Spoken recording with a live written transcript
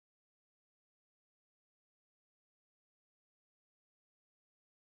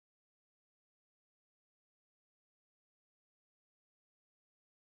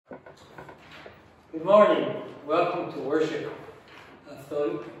Good morning. Welcome to worship.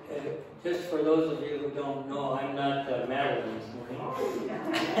 Just for those of you who don't know, I'm not Madeline this morning.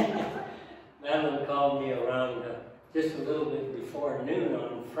 Madeline called me around just a little bit before noon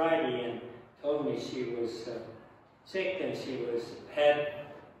on Friday and told me she was sick and she had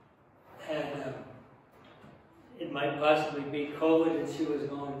it might possibly be COVID and she was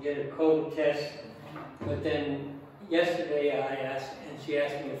going to get a COVID test. But then yesterday I asked, and she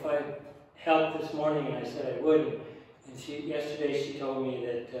asked me if I'd help this morning, and I said I would. And yesterday she told me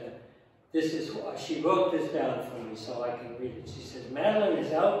that she wrote this down for me so I can read it. She says, Madeline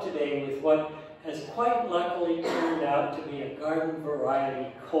is out today with what has quite luckily turned out to be a garden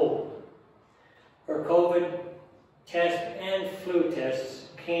variety cold. Her COVID test and flu tests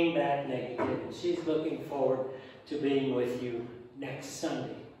came back negative, and she's looking forward to being with you next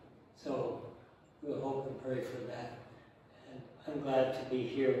Sunday. So we'll hope and pray for that. And I'm glad to be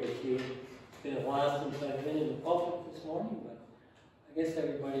here with you. It's been a while since I've been in the pulpit this morning, but I guess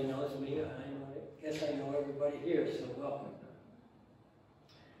everybody knows me. I guess I know everybody here, so welcome.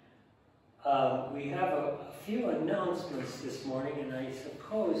 We have a few announcements this morning, and I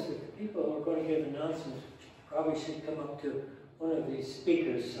suppose that the people who are going to give announcements probably should come up to one of these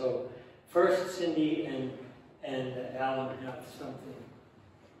speakers. So first, Cindy and Alan have something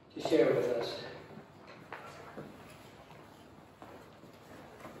to share with us.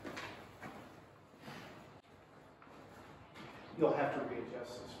 You'll have to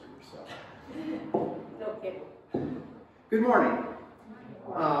readjust this for yourself. Okay. Good morning.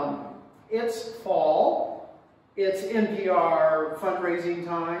 It's fall. It's NPR fundraising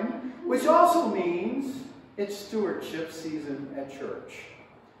time, which also means it's stewardship season at church.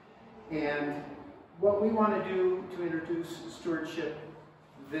 And what we want to do to introduce stewardship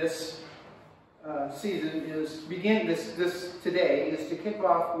this season is begin this today is to kick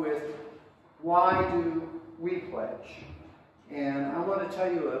off with why do we pledge? And I want to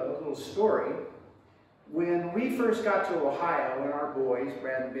tell you a little story. When we first got to Ohio, and our boys,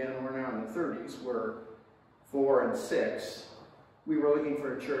 Brad and Ben, were now in their 30s, were 4 and 6, we were looking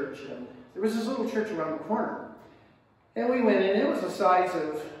for a church, and there was this little church around the corner. And we went in, it was the size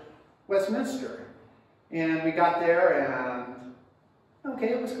of Westminster. And we got there, and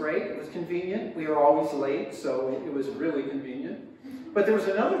okay, it was great, it was convenient. We were always late, so it was really convenient. But there was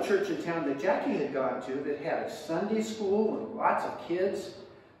another church in town that Jackie had gone to that had a Sunday school and lots of kids.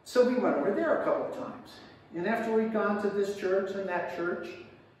 So we went over there a couple of times. And after we'd gone to this church and that church,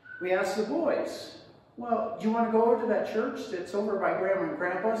 we asked the boys, well, do you want to go over to that church that's over by Grandma and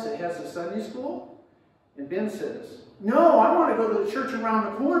Grandpa's that has a Sunday school? And Ben says, no, I want to go to the church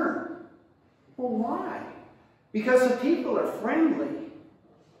around the corner. Well, why? Because the people are friendly.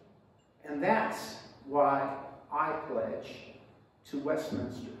 And that's why I pledge to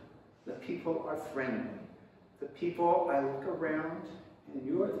Westminster. The people are friendly. The people I look around, and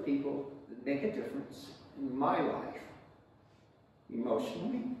you are the people that make a difference in my life,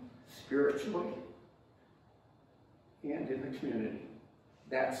 emotionally, spiritually, and in the community.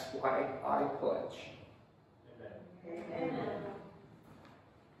 That's why I pledge. Amen.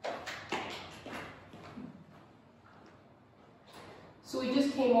 So we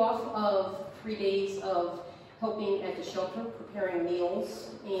just came off of 3 days of helping at the shelter, preparing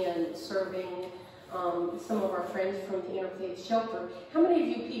meals and serving some of our friends from the Interfaith Shelter. How many of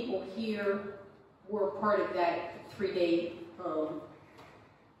you people here were part of that 3-day?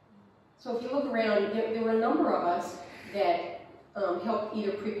 So if you look around, there were a number of us that helped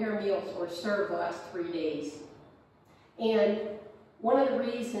either prepare meals or serve the last 3 days. And one of the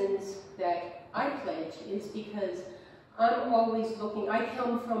reasons that I pledge is because I'm always looking. I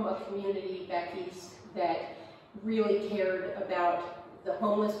come from a community back east that really cared about the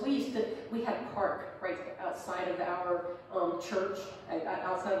homeless. We had a park right outside of our church,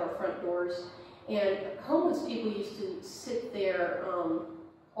 outside of our front doors, and homeless people used to sit there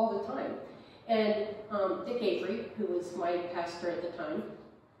all the time. And Dick Avery, who was my pastor at the time,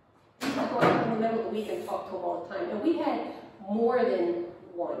 we used to go out in the middle of the week and talk to him all the time. And we had more than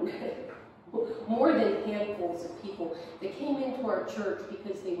one, more than handfuls of people that came into our church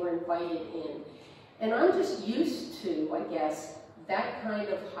because they were invited in. And I'm just used to, I guess, that kind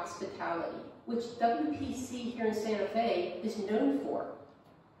of hospitality, which WPC here in Santa Fe is known for.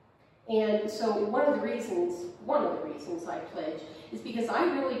 And so one of the reasons I pledge is because I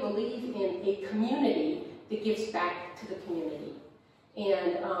really believe in a community that gives back to the community.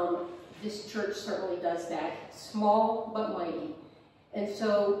 And this church certainly does that, small but mighty. And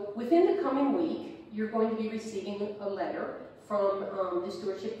so within the coming week, you're going to be receiving a letter from the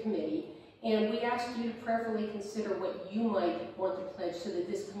Stewardship Committee. And we ask you to prayerfully consider what you might want to pledge so that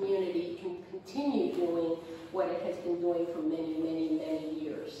this community can continue doing what it has been doing for many, many, many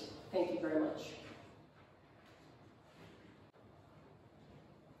years. Thank you very much.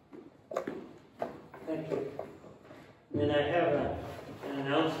 Thank you. And then I have an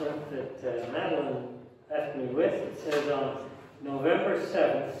announcement that Madeline left me with. It says on November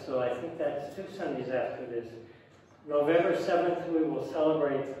 7th, so I think that's 2 Sundays after this, November 7th we will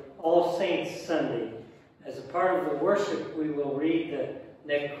celebrate All Saints Sunday. As a part of the worship, we will read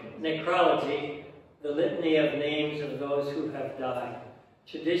the necrology, the litany of names of those who have died.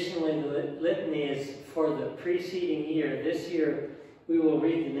 Traditionally, the litany is for the preceding year. This year, we will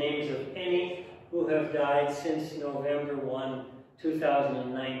read the names of any who have died since November 1,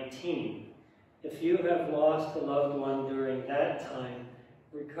 2019. If you have lost a loved one during that time,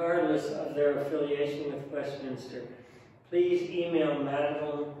 regardless of their affiliation with Westminster, please email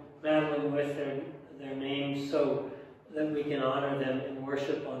Madeline with their names so that we can honor them in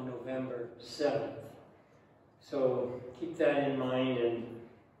worship on November 7th. So keep that in mind,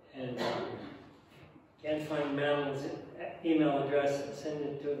 and can't find Madeline's email address, send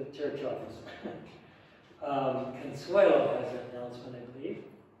it to the church office. Consuelo has an announcement, I believe,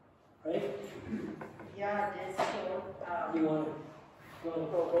 right? Yeah, just short. You want to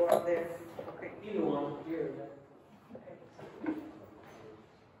Go up there. Okay. either one here.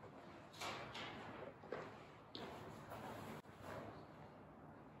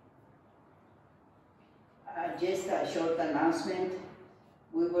 Just a short announcement.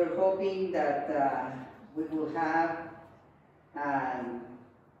 We were hoping that we will have a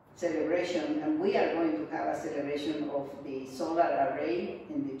celebration, and we are going to have a celebration of the solar array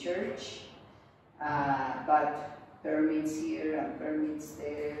in the church, but permits here and permits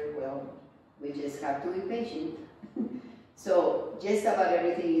there, well, we just have to be patient. So just about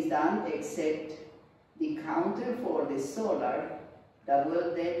everything is done except the counter for the solar that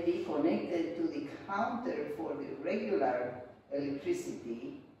will then be connected to the counter for the regular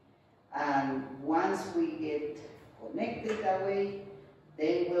electricity. And once we get connected that way,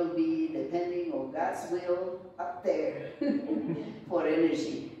 they will be depending on God's will up there for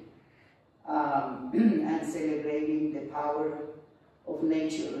energy. And celebrating the power of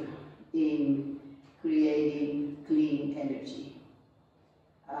nature in creating clean energy.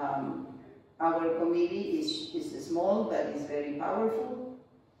 Our committee is small, but it's very powerful,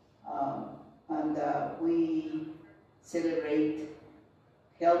 and we celebrate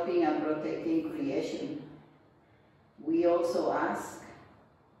helping and protecting creation. We also ask,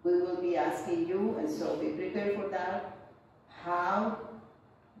 we will be asking you, and so be prepared for that, how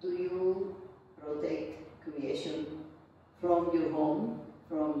do you protect creation from your home,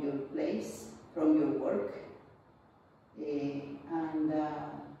 from your place, from your work, and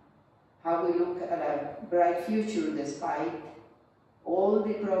how we look at a bright future despite all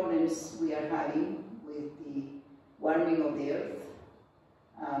the problems we are having with the warming of the earth.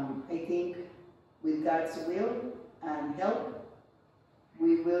 I think with God's will and help,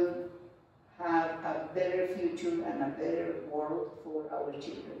 we will have a better future and a better world for our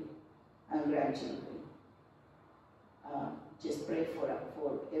children and grandchildren. Just pray for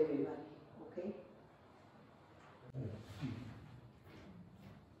everybody, okay?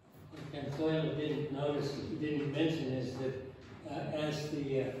 And Soil didn't mention is that as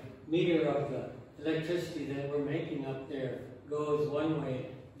the meter of the electricity that we're making up there goes one way,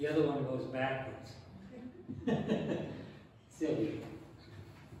 the other one goes backwards. Silly.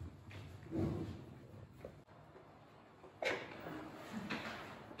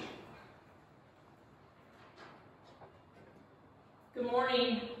 Good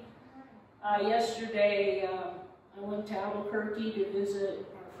morning. Yesterday, I went to Albuquerque to visit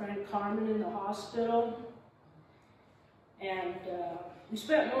our friend Carmen in the hospital. And we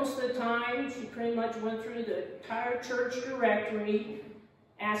spent most of the time, she pretty much went through the entire church directory,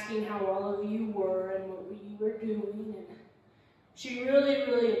 asking how all of you were and what you were doing. And she really,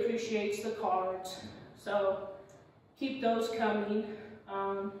 really appreciates the cards. So keep those coming.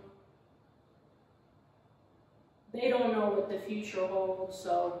 They don't know what the future holds,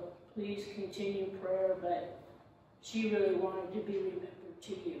 so please continue prayer, but she really wanted to be remembered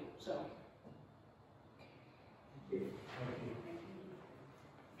to you, so. Thank you.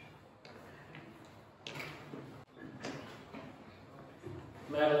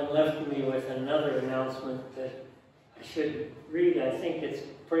 Madeline left me with another announcement that I should read. I think it's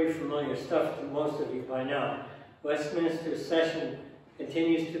pretty familiar stuff to most of you by now. Westminster's session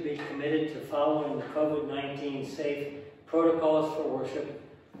continues to be committed to following the COVID-19 safe protocols for worship.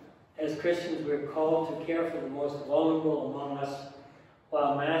 As Christians, we're called to care for the most vulnerable among us,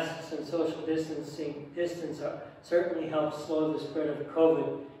 While masks and social distance certainly help slow the spread of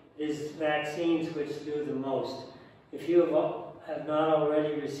COVID, it is vaccines which do the most. If you have not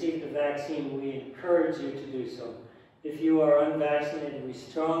already received a vaccine, we encourage you to do so. If you are unvaccinated, we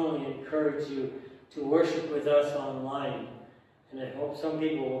strongly encourage you to worship with us online. And I hope some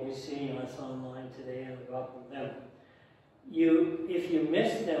people will be seeing us online today, and I welcome them. If you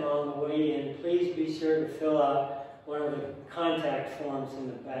missed them on the way in, please be sure to fill out one of the contact forms in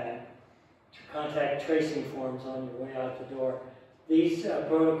the back, contact tracing forms on your way out the door. These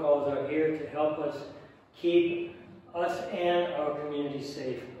protocols are here to help us keep us and our community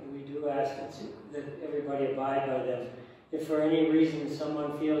safe. We do ask that everybody abide by them. If for any reason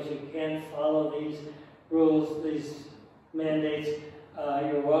someone feels you can't follow these rules, these mandates,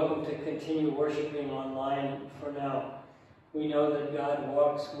 you're welcome to continue worshiping online for now. We know that God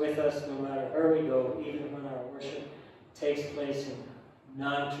walks with us no matter where we go, even when our worship takes place in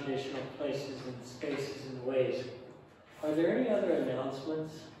non-traditional places and spaces and ways. Are there any other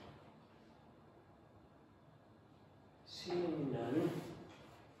announcements? Seeing none.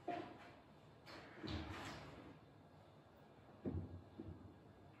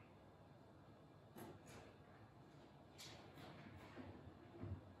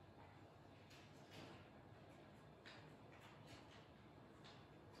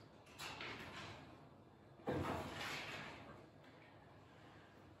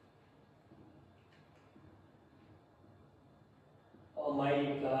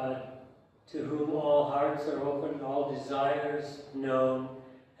 Almighty God, to whom all hearts are open, all desires known,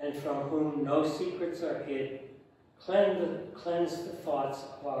 and from whom no secrets are hid, cleanse the thoughts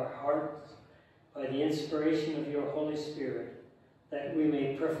of our hearts by the inspiration of your Holy Spirit, that we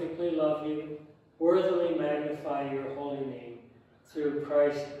may perfectly love you, worthily magnify your holy name, through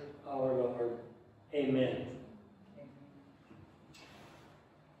Christ our Lord. Amen.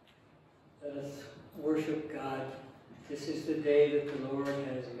 Let us worship God. This is the day that the Lord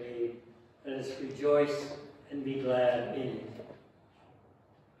has made. Let us rejoice and be glad in it.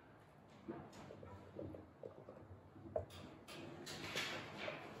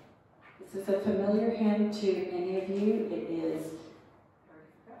 This is a familiar hymn to many of you. It is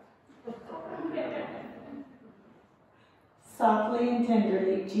Softly and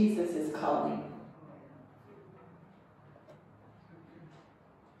Tenderly, Jesus is Calling.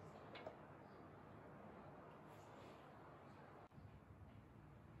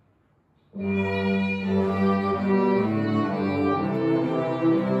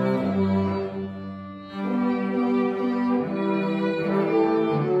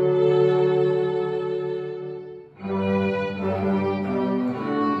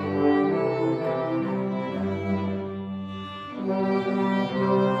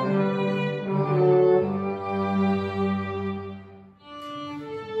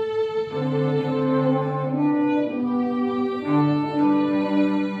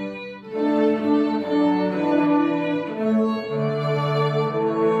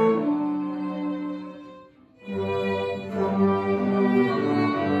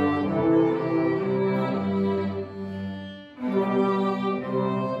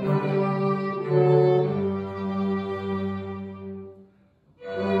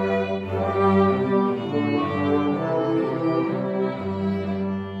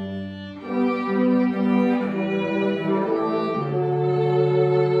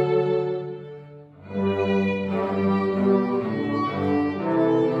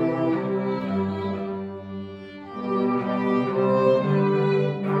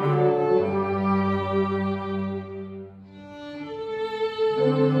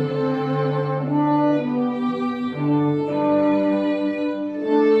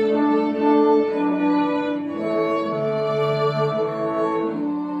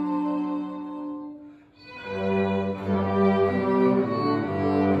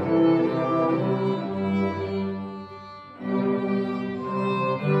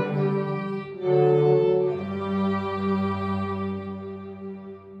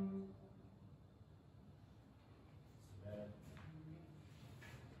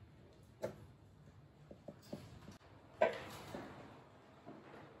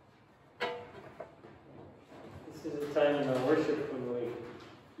 This is a time in our worship when we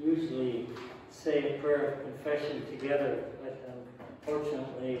usually say a prayer of confession together, but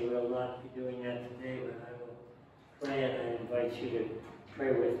unfortunately we'll not be doing that today, but I will pray and I invite you to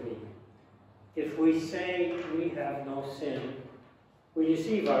pray with me. If we say we have no sin, we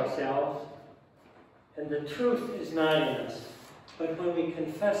deceive ourselves, and the truth is not in us. But when we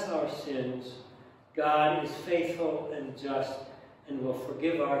confess our sins, God is faithful and just and will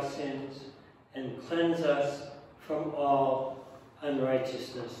forgive our sins and cleanse us from all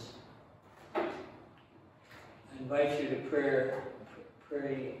unrighteousness. I invite you to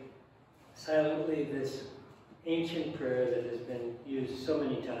pray silently this ancient prayer that has been used so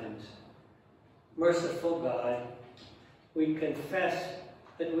many times. Merciful God, we confess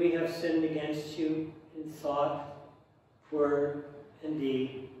that we have sinned against you in thought, word, and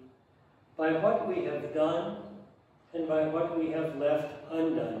deed, by what we have done and by what we have left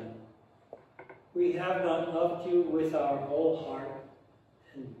undone. We have not loved you with our whole heart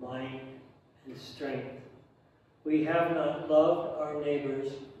and mind and strength. We have not loved our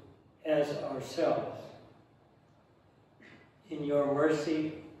neighbors as ourselves. In your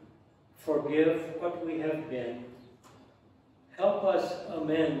mercy, forgive what we have been. Help us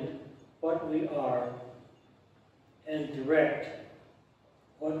amend what we are and direct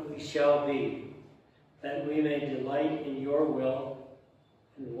what we shall be, that we may delight in your will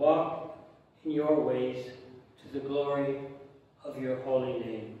and walk in your ways to the glory of your holy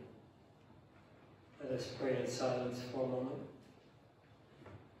name. Let us pray in silence for a moment.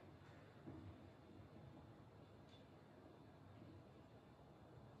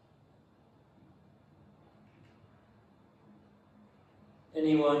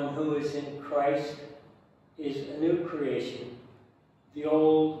 Anyone who is in Christ is a new creation. The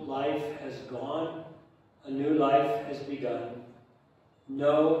old life has gone, a new life has begun.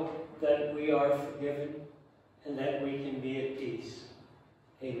 Know that we are forgiven and that we can be at peace.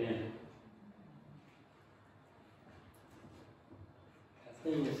 Amen.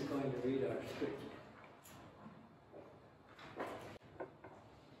 Kathleen is going to read our scripture.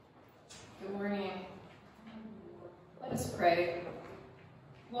 Good morning. Let us pray.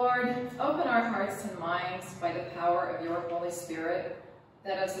 Lord, open our hearts and minds by the power of your Holy Spirit,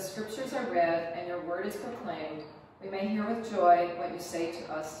 that as the scriptures are read and your word is proclaimed, we may hear with joy what you say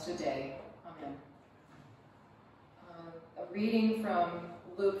to us today. Amen. A reading from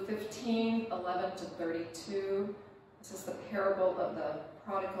Luke 15, 11 to 32. This is the parable of the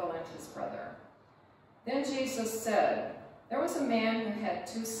prodigal and his brother. Then Jesus said, there was a man who had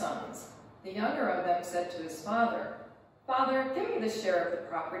 2 sons. The younger of them said to his father, Father, give me the share of the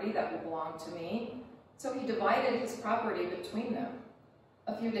property that will belong to me. So he divided his property between them.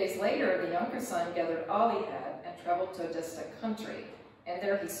 A few days later, the younger son gathered all he had and traveled to a distant country, and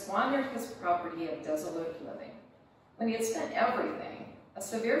there he squandered his property of desolate living. When he had spent everything, a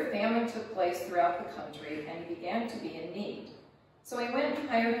severe famine took place throughout the country, and he began to be in need. So he went and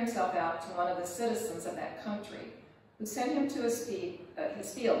hired himself out to one of the citizens of that country, who sent him to his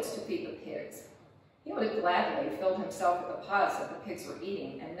fields to feed the pigs. He would have gladly filled himself with the pods that the pigs were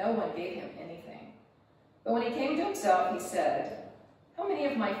eating, and no one gave him anything. But when he came to himself, he said, how many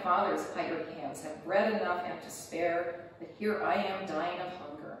of my father's hired hands have bread enough and to spare, but here I am dying of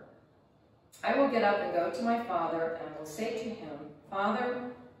hunger? I will get up and go to my father, and I will say to him, Father,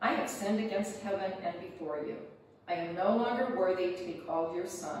 I have sinned against heaven and before you. I am no longer worthy to be called your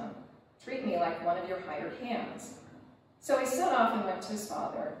son. Treat me like one of your hired hands. So he set off and went to his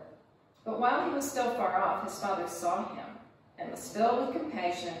father. But while he was still far off, his father saw him, and was filled with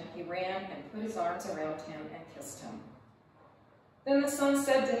compassion. He ran and put his arms around him and kissed him. Then the son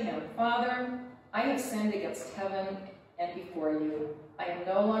said to him, Father, I have sinned against heaven and before you. I am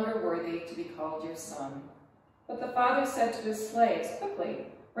no longer worthy to be called your son. But the father said to his slaves, quickly,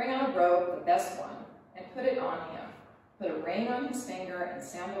 bring on a robe, the best one, and put it on him. Put a ring on his finger and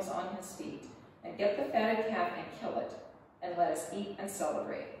sandals on his feet, and get the fatted calf and kill it, and let us eat and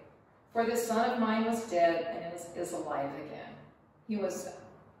celebrate. For this son of mine was dead and is alive again. He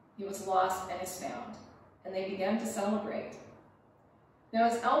was lost and is found. And they began to celebrate. Now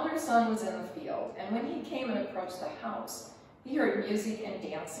his elder son was in the field, and when he came and approached the house, he heard music and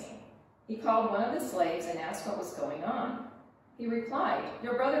dancing. He called one of the slaves and asked what was going on. He replied,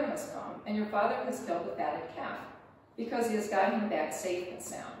 your brother has come, and your father has killed the fatted calf, because he has got him back safe and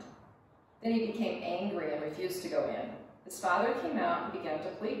sound. Then he became angry and refused to go in. His father came out and began to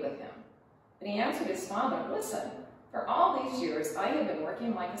plead with him. But he answered his father, listen, for all these years I have been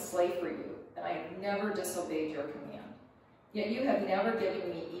working like a slave for you, and I have never disobeyed your command. Yet you have never given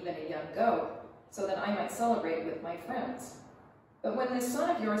me even a young goat, so that I might celebrate with my friends. But when this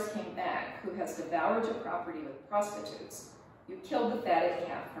son of yours came back, who has devoured your property with prostitutes, you killed the fatted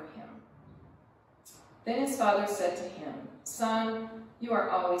calf for him. Then his father said to him, Son, you are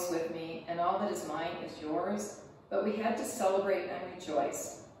always with me, and all that is mine is yours, but we had to celebrate and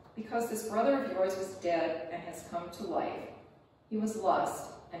rejoice, because this brother of yours was dead and has come to life. He was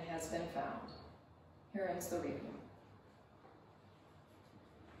lost and has been found. Here ends the reading.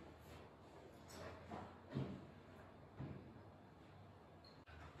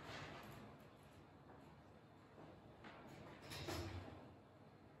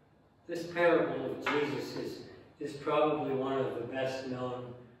 This parable of Jesus is probably one of the best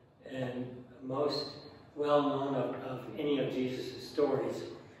known and most well known of any of Jesus' stories.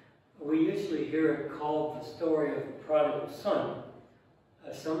 We usually hear it called the story of the prodigal son.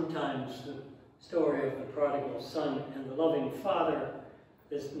 Sometimes the story of the prodigal son and the loving father.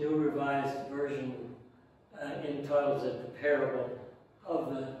 This New Revised Version entitles it the parable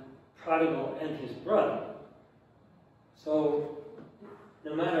of the prodigal and his brother. So,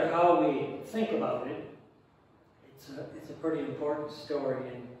 no matter how we think about it, it's a pretty important story,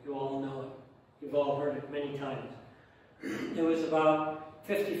 and you all know it. You've all heard it many times. It was about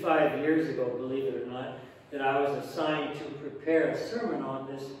 55 years ago, believe it or not, that I was assigned to prepare a sermon on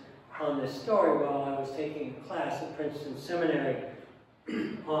this story while I was taking a class at Princeton Seminary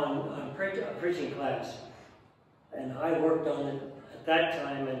on a preaching class. And I worked on it at that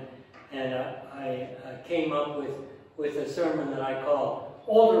time, and I came up with a sermon that I call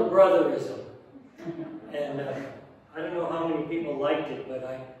Older Brotherism. And I don't know how many people liked it, but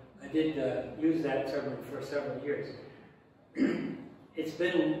I did use that sermon for several years. This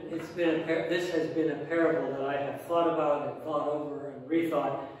has been a parable that I have thought about and thought over and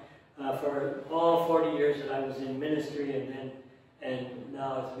rethought for all 40 years that I was in ministry, and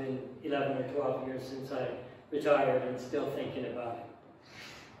now it's been 11 or 12 years since I retired and still thinking about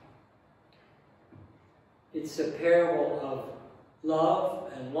it. It's a parable of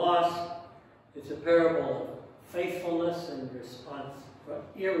love and loss. It's a parable of faithfulness and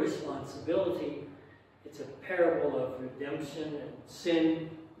irresponsibility. It's a parable of redemption and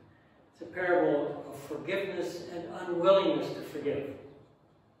sin. It's a parable of forgiveness and unwillingness to forgive.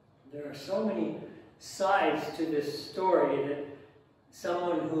 There are so many sides to this story that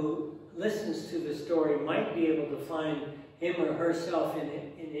someone who listens to the story might be able to find him or herself in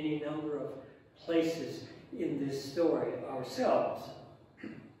any number of places in this story ourselves.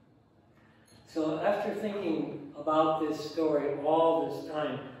 So after thinking about this story all this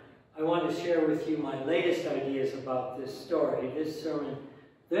time, I want to share with you my latest ideas about this story. This sermon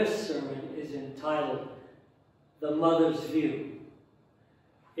is entitled The Mother's View.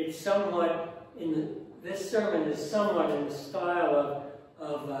 It's this sermon is somewhat in the style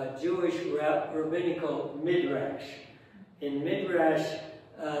of Jewish rabbinical midrash. In midrash,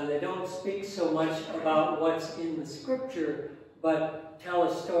 they don't speak so much about what's in the scripture, but tell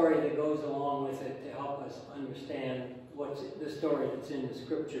a story that goes along with it to help us understand what's the story that's in the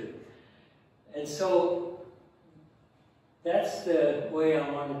scripture. And so that's the way I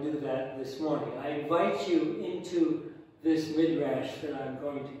want to do that this morning. I invite you into this midrash that I'm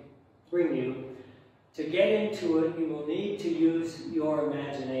going to bring you. To get into it, you will need to use your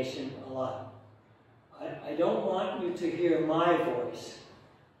imagination a lot. I don't want you to hear my voice.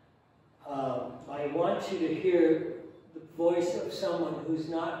 I want you to hear the voice of someone who's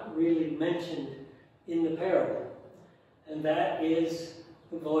not really mentioned in the parable. And that is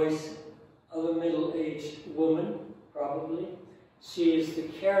the voice of a middle-aged woman, probably. She is the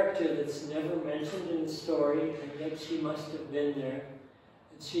character that's never mentioned in the story, and yet she must have been there.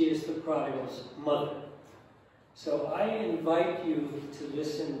 And she is the prodigal's mother. So I invite you to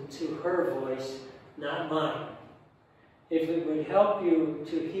listen to her voice, not mine. If it would help you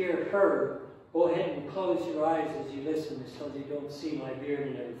to hear her, go ahead and close your eyes as you listen so you don't see my beard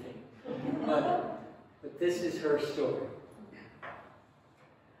and everything. But this is her story.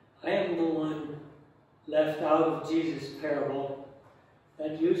 I am the one left out of Jesus' parable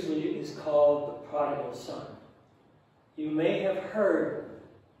that usually is called the prodigal son. You may have heard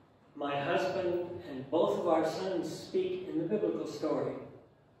my husband and both of our sons speak in the biblical story,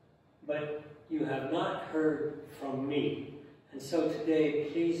 but you have not heard from me. And so today,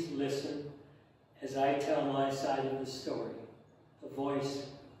 please listen as I tell my side of the story, the voice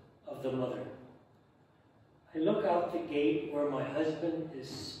of the mother. I look out the gate where my husband is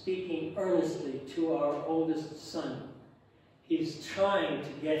speaking earnestly to our oldest son. He's trying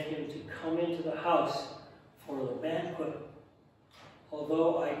to get him to come into the house for the banquet.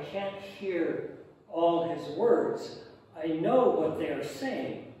 Although I can't hear all his words, I know what they are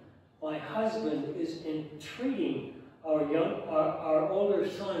saying. My husband is entreating our older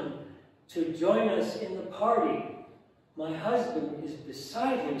son to join us in the party. My husband is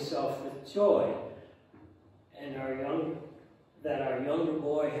beside himself with joy, and our younger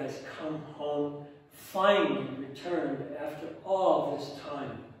boy has come home, finally returned after all this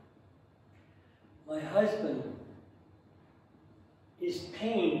time. My husband is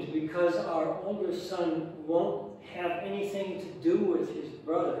pained because our older son won't have anything to do with his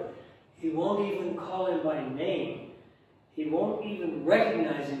brother. He won't even call him by name. He won't even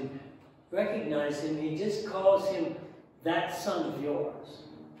recognize him. He just calls him that son of yours.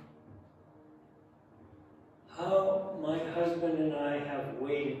 how my husband and I have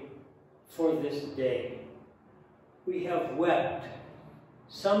waited for this day. We have wept,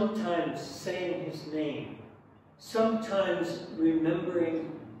 sometimes saying his name, sometimes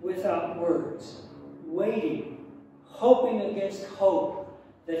remembering without words, waiting, hoping against hope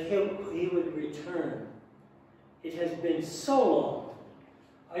that he would return. It has been so long,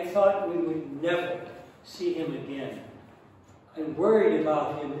 I thought we would never see him again. I worried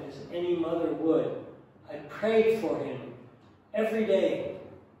about him as any mother would. I prayed for him every day.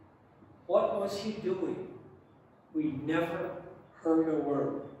 What was he doing? We never heard a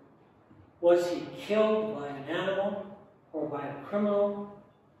word. Was he killed by an animal or by a criminal?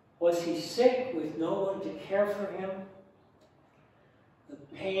 Was he sick with no one to care for him? The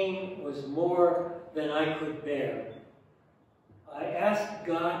pain was more than I could bear. I asked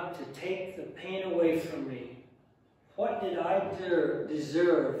God to take the pain away from me. What did I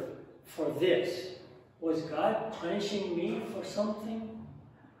deserve for this? Was God punishing me for something?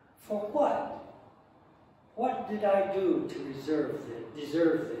 For what? What did I do to deserve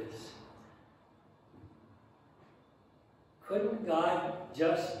this? Couldn't God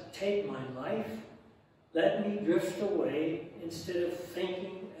just take my life? Let me drift away instead of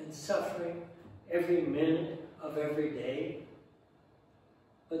thinking and suffering every minute of every day?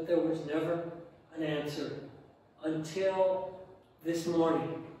 But there was never an answer until this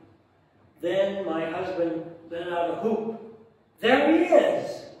morning. Then my husband let out a whoop. There he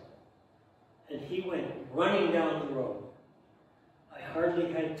is! And he went running down the road. I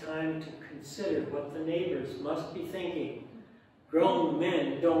hardly had time to consider what the neighbors must be thinking. Grown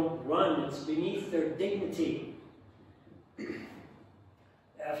men don't run, it's beneath their dignity.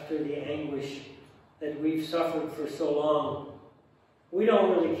 After the anguish that we've suffered for so long, we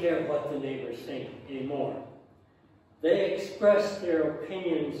don't really care what the neighbors think anymore. They expressed their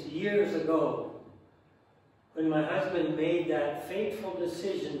opinions years ago when my husband made that fateful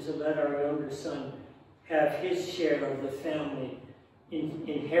decision to let our younger son have his share of the family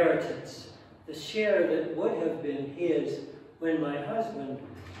inheritance, the share that would have been his when my husband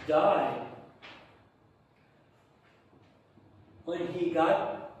died. When he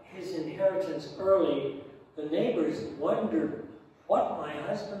got his inheritance early, the neighbors wondered what my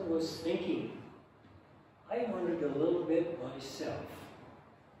husband was thinking. I wondered a little bit myself.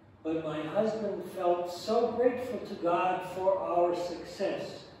 But my husband felt so grateful to God for our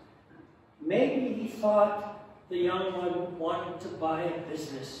success. Maybe he thought the young one wanted to buy a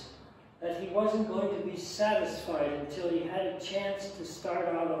business, that he wasn't going to be satisfied until he had a chance to start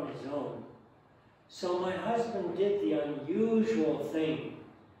out on his own. So my husband did the unusual thing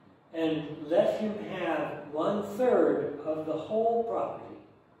and let him have 1/3 of the whole property.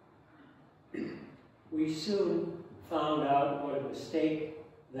 We soon found out what a mistake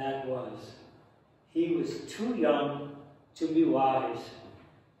that was. He was too young to be wise.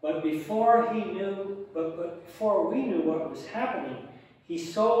 But before we knew what was happening, he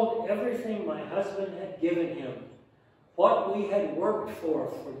sold everything my husband had given him, what we had worked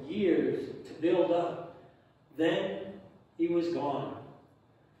for years to build up. Then he was gone.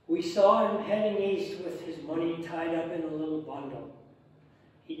 We saw him heading east with his money tied up in a little bundle.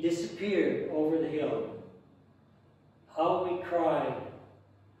 He disappeared over the hill. How we cried.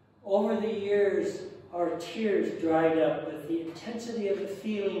 Over the years, our tears dried up, but the intensity of the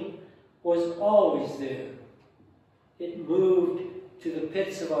feeling was always there. It moved to the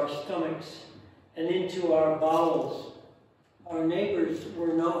pits of our stomachs and into our bowels. Our neighbors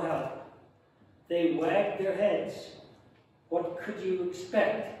were no help. They wagged their heads. What could you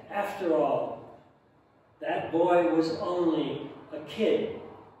expect, after all? That boy was only a kid.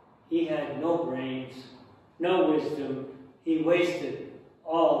 He had no brains, no wisdom. He wasted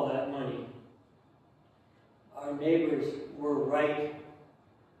all that money. Our neighbors were right.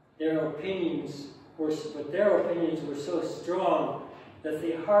 Their opinions were so strong that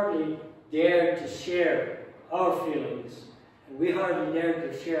they hardly dared to share our feelings, and we hardly dared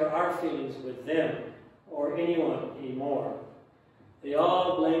to share our feelings with them or anyone anymore. They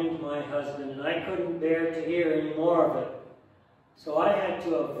all blamed my husband, and I couldn't bear to hear any more of it. So I had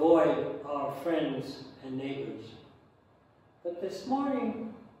to avoid our friends and neighbors. But this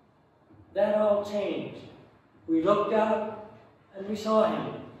morning, that all changed. We looked out and we saw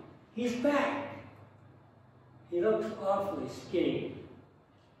him. He's back. He looks awfully skinny.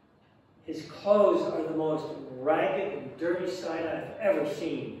 His clothes are the most ragged and dirty sight I've ever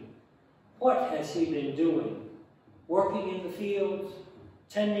seen. What has he been doing? Working in the fields?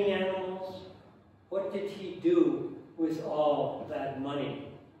 Tending animals? What did he do with all that money?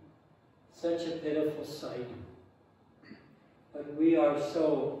 Such a pitiful sight. But we are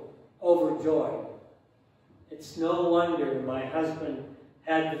so overjoyed. It's no wonder my husband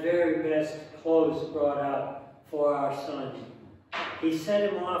had the very best clothes brought out for our son. He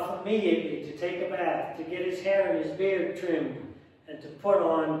sent him off immediately to take a bath, to get his hair and his beard trimmed, and to put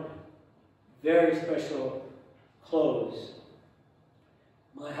on very special clothes.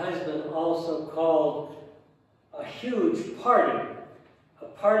 My husband also called a huge party, a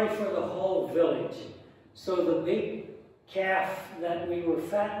party for the whole village. So the big calf that we were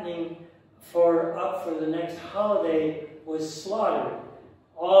fattening up for the next holiday was slaughtered.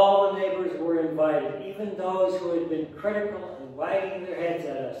 All the neighbors were invited, even those who had been critical and wagging their heads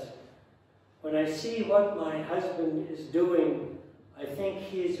at us. When I see what my husband is doing, I think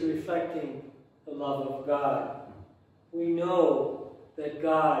he is reflecting the love of God. We know that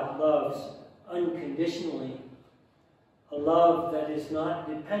God loves unconditionally, a love that is not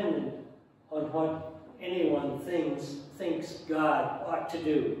dependent on what anyone thinks God ought to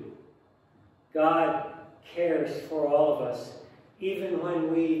do. God cares for all of us, even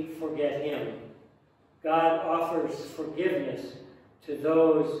when we forget him. God offers forgiveness to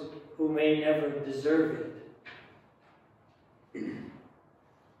those who may never deserve it.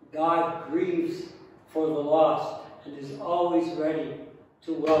 God grieves for the lost and is always ready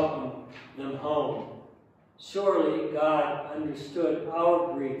to welcome them home. Surely God understood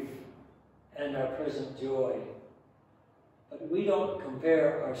our grief and our present joy. But we don't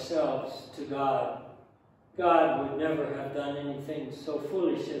compare ourselves to God. God would never have done anything so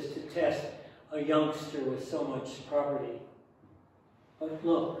foolish as to test a youngster with so much property. But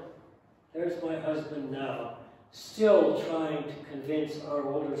look, there's my husband now, still trying to convince our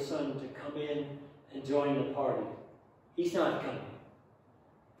older son to come in and join the party. He's not coming.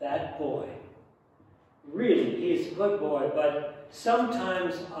 That boy. Really, he's a good boy, but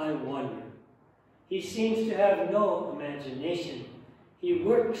sometimes I wonder. He seems to have no imagination. He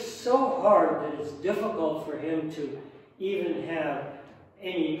works so hard that it's difficult for him to even have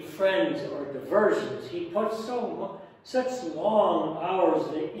any friends or diversions. He puts such long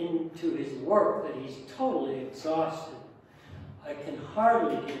hours into his work that he's totally exhausted. I can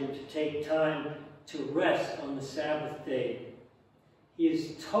hardly get him to take time to rest on the Sabbath day. He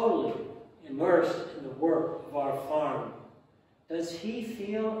is totally immersed in the work of our farm. Does he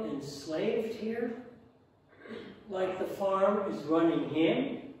feel enslaved here? Like the farm is running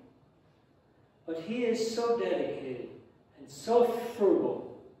him? But he is so dedicated and so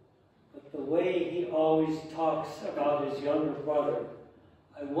frugal. But the way he always talks about his younger brother,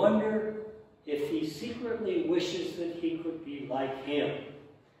 I wonder if he secretly wishes that he could be like him.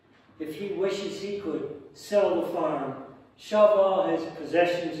 If he wishes he could sell the farm, shove all his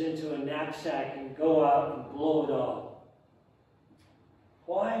possessions into a knapsack and go out and blow it all.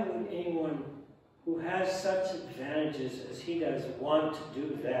 Why would anyone who has such advantages as he does want to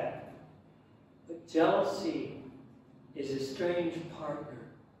do that? But jealousy is a strange partner,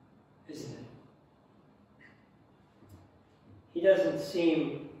 isn't it? He doesn't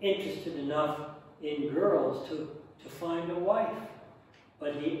seem interested enough in girls to find a wife,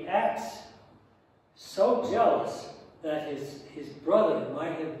 but he acts so jealous that his brother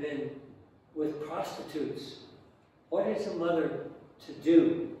might have been with prostitutes. What is a mother to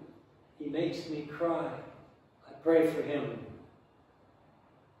do? He makes me cry. I pray for him.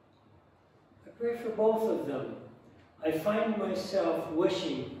 I pray for both of them. I find myself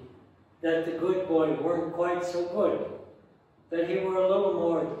wishing that the good boy weren't quite so good, that he were a little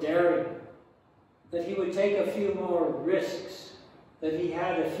more daring, that he would take a few more risks, that he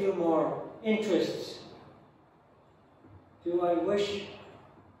had a few more interests. Do I wish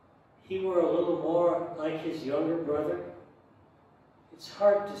he were a little more like his younger brother? It's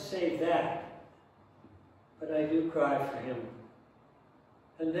hard to say that, but I do cry for him.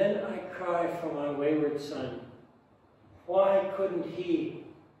 And then I cry for my wayward son. Why couldn't he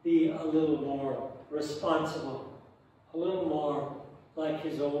be a little more responsible, a little more like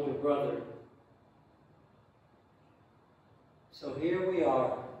his older brother? So here we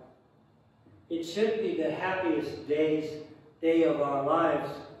are. It should be the happiest day of our lives.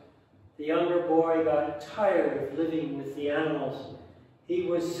 The younger boy got tired of living with the animals. He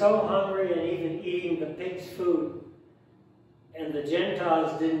was so hungry and even eating the pig's food. And the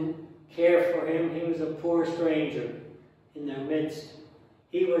Gentiles didn't care for him. He was a poor stranger in their midst.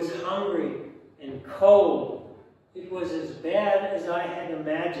 He was hungry and cold. It was as bad as I had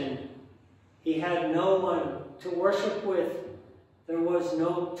imagined. He had no one to worship with. There was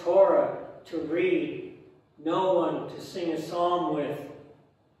no Torah to read, no one to sing a psalm with.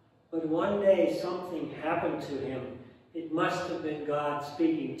 But one day something happened to him. It must have been God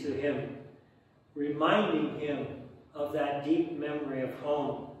speaking to him, reminding him of that deep memory of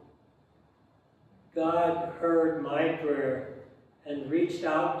home. God heard my prayer and reached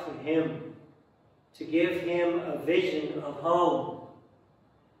out to him to give him a vision of home.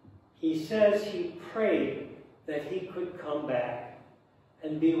 He says he prayed that he could come back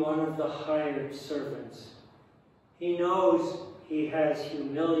and be one of the hired servants. He knows he has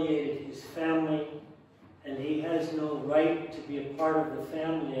humiliated his family and he has no right to be a part of the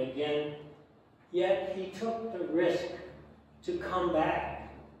family again, yet he took the risk to come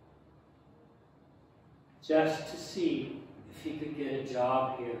back just to see if he could get a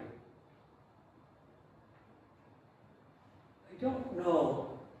job here. I don't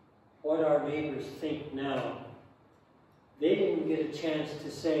know what our neighbors think now. They didn't get a chance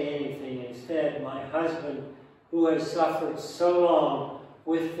to say anything. Instead, my husband, who has suffered so long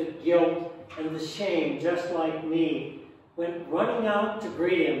with the guilt and the shame, just like me, went running out to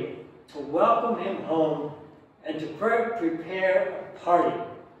greet him, to welcome him home, and to prepare a party,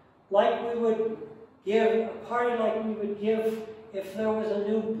 like we would give if there was a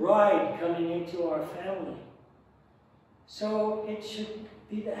new bride coming into our family. So it should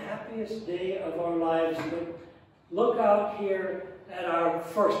be the happiest day of our lives. But look out here at our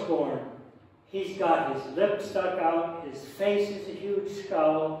firstborn. He's got his lips stuck out, his face is a huge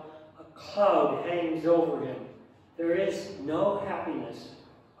scowl, a cloud hangs over him. There is no happiness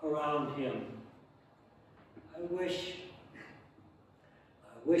around him. I wish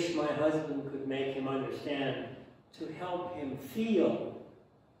my husband could make him understand, to help him feel.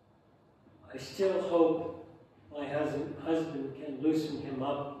 I still hope my husband can loosen him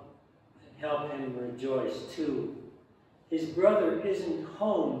up and help him rejoice too. His brother isn't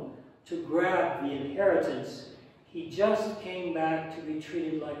home to grab the inheritance. He just came back to be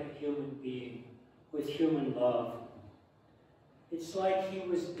treated like a human being, with human love. It's like he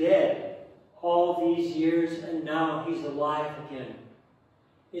was dead all these years and now he's alive again.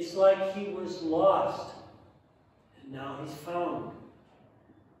 It's like he was lost and now he's found.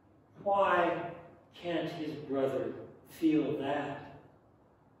 Why can't his brother feel that?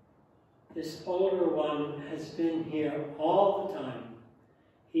 This older one has been here all the time.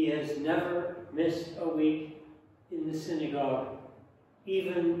 He has never missed a week in the synagogue,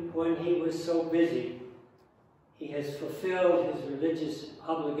 even when he was so busy. He has fulfilled his religious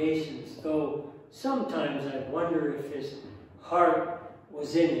obligations, though sometimes I wonder if his heart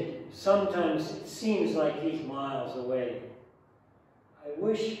was in it. Sometimes it seems like he's miles away. I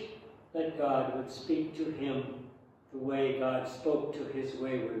wish that God would speak to him the way God spoke to his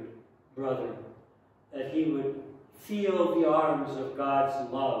wayward brother, that he would feel the arms of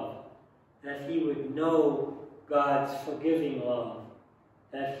God's love, that he would know God's forgiving love,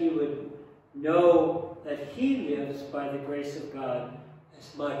 that he would know that he lives by the grace of God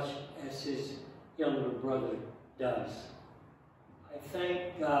as much as his younger brother does. I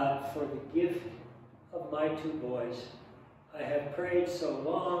thank God for the gift of my two boys. I have prayed so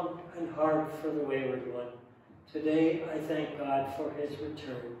long and hard for the wayward one. Today I thank God for his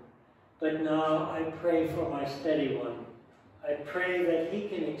return. But now I pray for my steady one. I pray that he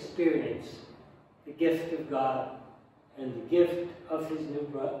can experience the gift of God and the gift of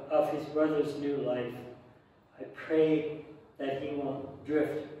his brother's new life. I pray that he won't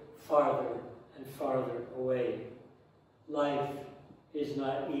drift farther and farther away. Life is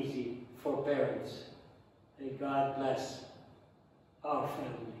not easy for parents. May God bless our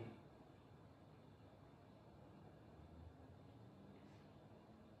family.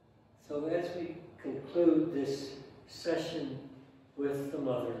 So as we conclude this session with the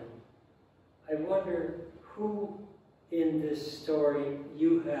mother, I wonder who in this story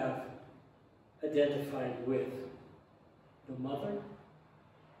you have identified with. The mother,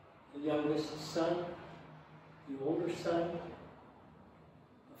 the youngest son, the older son,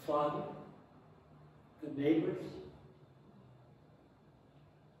 the father, the neighbors.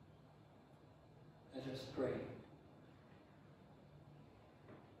 Let us pray.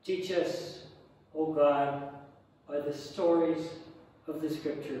 Teach us, O God, by the stories of the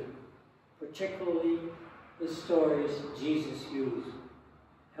Scripture, particularly the stories Jesus used.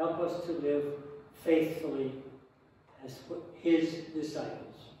 Help us to live faithfully as his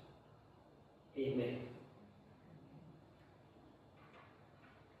disciples. Amen.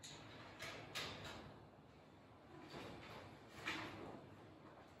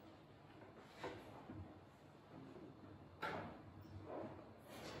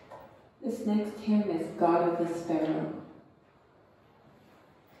 This next hymn is God of the Sparrow.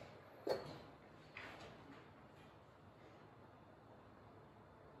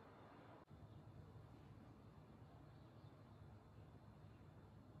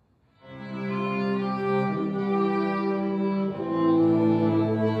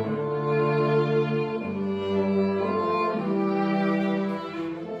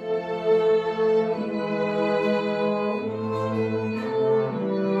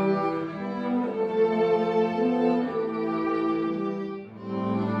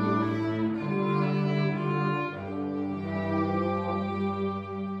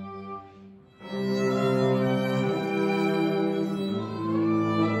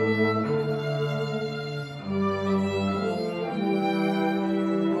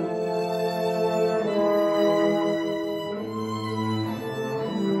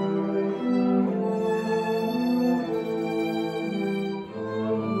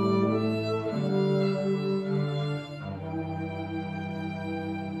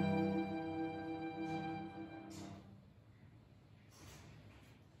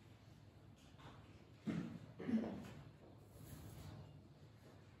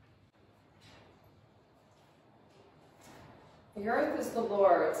 The earth is the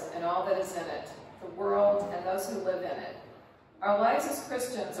Lord's and all that is in it, the world and those who live in it. Our lives as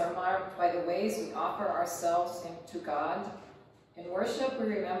Christians are marked by the ways we offer ourselves to God. In worship, we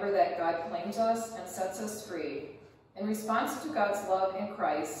remember that God claims us and sets us free. In response to God's love in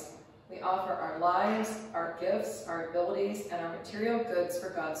Christ, we offer our lives, our gifts, our abilities, and our material goods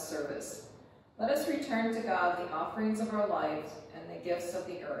for God's service. Let us return to God the offerings of our lives and the gifts of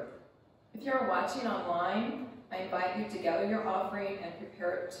the earth. If you are watching online, I invite you to gather your offering and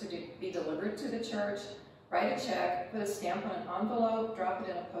prepare it to be delivered to the church. Write a check, put a stamp on an envelope, drop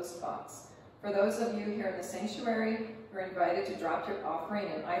it in a post box. For those of you here in the sanctuary, you're invited to drop your offering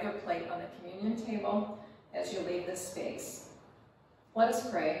in either plate on the communion table as you leave this space. Let us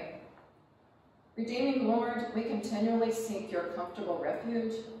pray. Redeeming Lord, we continually seek your comfortable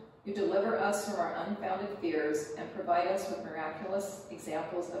refuge. You deliver us from our unfounded fears and provide us with miraculous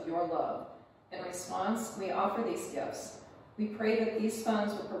examples of your love. In response, we offer these gifts. We pray that these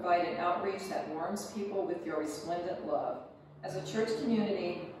funds will provide an outreach that warms people with your resplendent love. As a church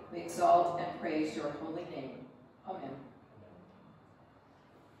community, we exalt and praise your holy name. Amen.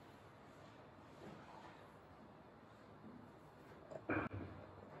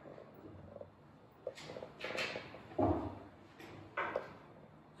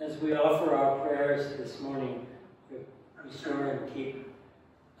 As we offer our prayers this morning, we restore and keep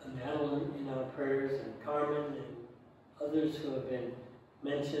Madeline in our prayers, and Carmen, and others who have been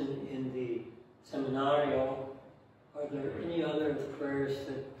mentioned in the seminario. Are there any other prayers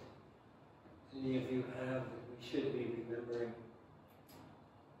that any of you have that we should be remembering?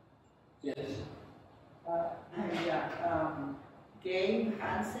 Yes. Gabe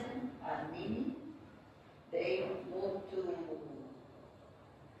Hansen and Mimi, they moved to,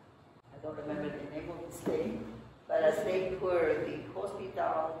 I don't remember the name of the state, but a state where the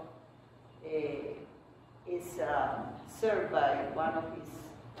hospital is served by one of his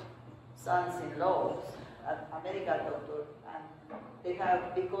sons-in-law, a medical doctor, and they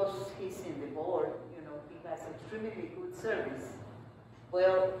have, because he's in the board, you know, he has extremely good service.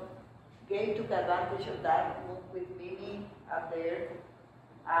 Well, Gabe took advantage of that, moved with Mimi up there,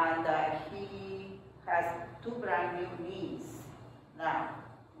 and he has 2 brand new knees now.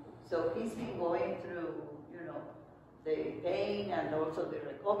 So he's been going through, you know, the pain and also the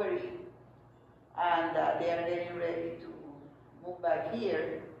recovery, and they are getting ready to move back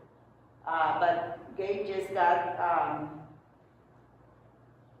here. But Gabe just got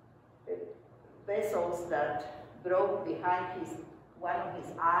vessels that broke behind one of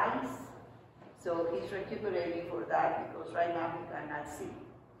his eyes. So he's recuperating for that because right now he cannot see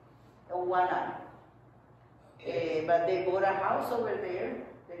on one eye. But they bought a house over there.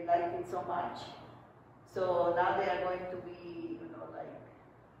 They liked it so much. So now they are going to be, you know, like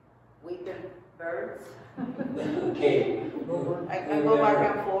winter birds. Okay. I go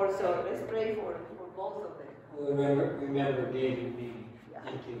back and forth, so let's pray for both of them. Remember Gabe and me. Yeah.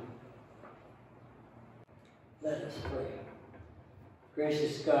 Thank you. Let us pray.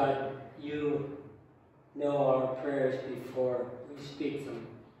 Gracious God, you know our prayers before we speak them.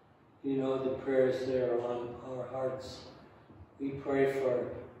 You know the prayers that are on our hearts. We pray for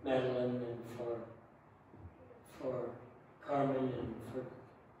Madeline and for Carmen and for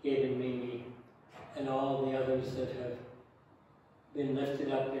Gabe and Mimi and all the others that have been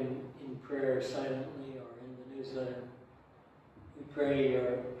lifted up in prayer silently or in the newsletter. We pray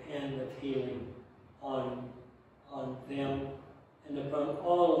your hand of healing on them and upon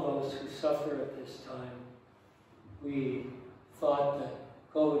all of those who suffer at this time. We thought that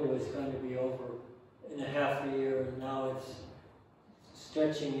COVID was going to be over in a half a year, and now it's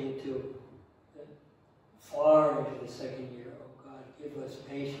stretching into far into the second year. Oh God, give us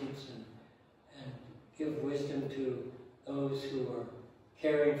patience and give wisdom to those who are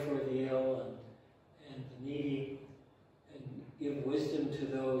caring for the ill and the needy, and give wisdom to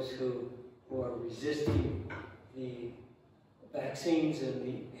those who are resisting the vaccines and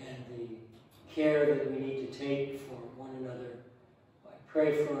the care that we need to take for one another. I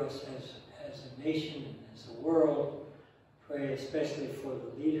pray for us as a nation and as a world. Pray especially for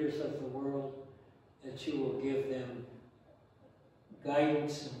the leaders of the world, that you will give them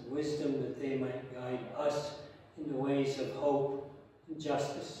guidance and wisdom, that they might guide us in the ways of hope and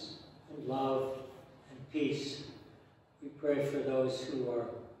justice and love and peace. We pray for those who are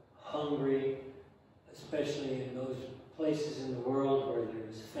hungry, especially in those places in the world where there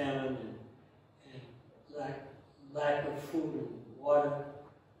is famine and lack of food and water.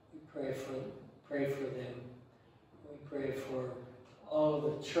 We pray for them. We pray for all of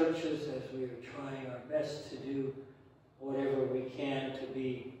the churches as we are trying our best to do whatever we can to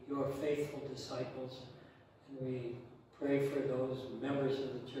be your faithful disciples. And we Pray for those members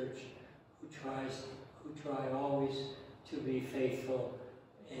of the church who try always to be faithful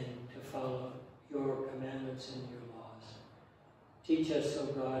and to follow your commandments and your laws. Teach us, O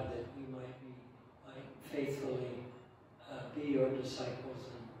God, that we might faithfully be your disciples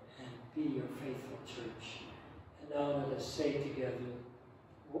and be your faithful church. And now let us say together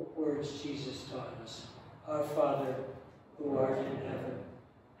words Jesus taught us. Our Father, who art in heaven,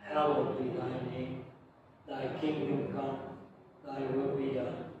 hallowed be thy name. Thy kingdom come, thy will be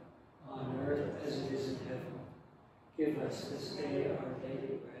done, on earth as it is in heaven. Give us this day our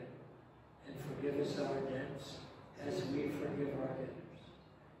daily bread, and forgive us our debts, as we forgive our debtors.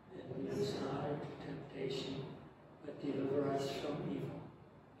 And lead us not into temptation, but deliver us from evil.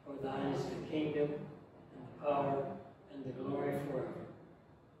 For thine is the kingdom, and the power, and the glory forever.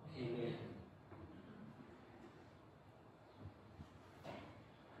 Amen.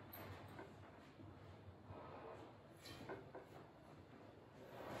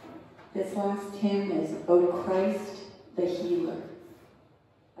 This last hymn is O Christ the Healer.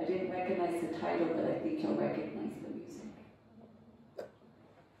 I didn't recognize the title, but I think you'll recognize the music.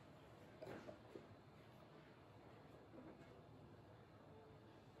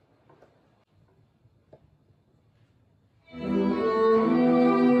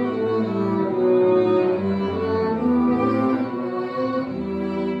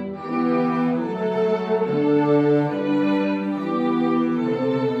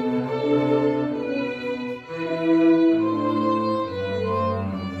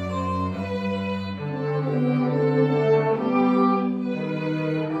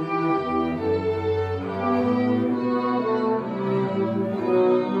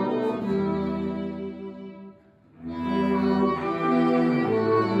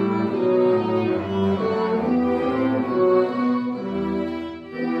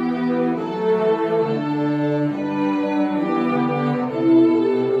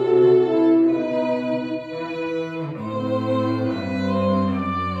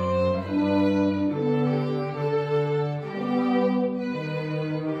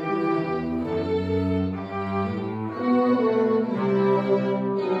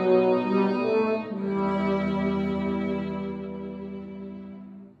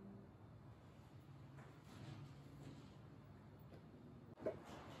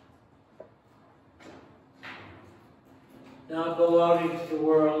 Now go out into the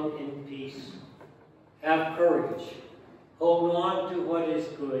world in peace. Have courage. Hold on to what is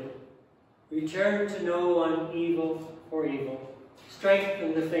good. Return to no one evil for evil.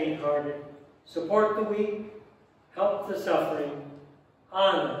 Strengthen the faint-hearted. Support the weak. Help the suffering.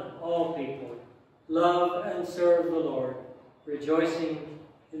 Honor all people. Love and serve the Lord, rejoicing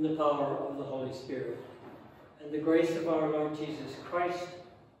in the power of the Holy Spirit. And the grace of our Lord Jesus Christ,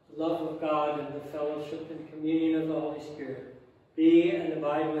 the love of God, and the fellowship and communion of the Holy Spirit be and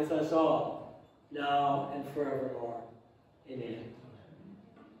abide with us all, now and forevermore. Amen.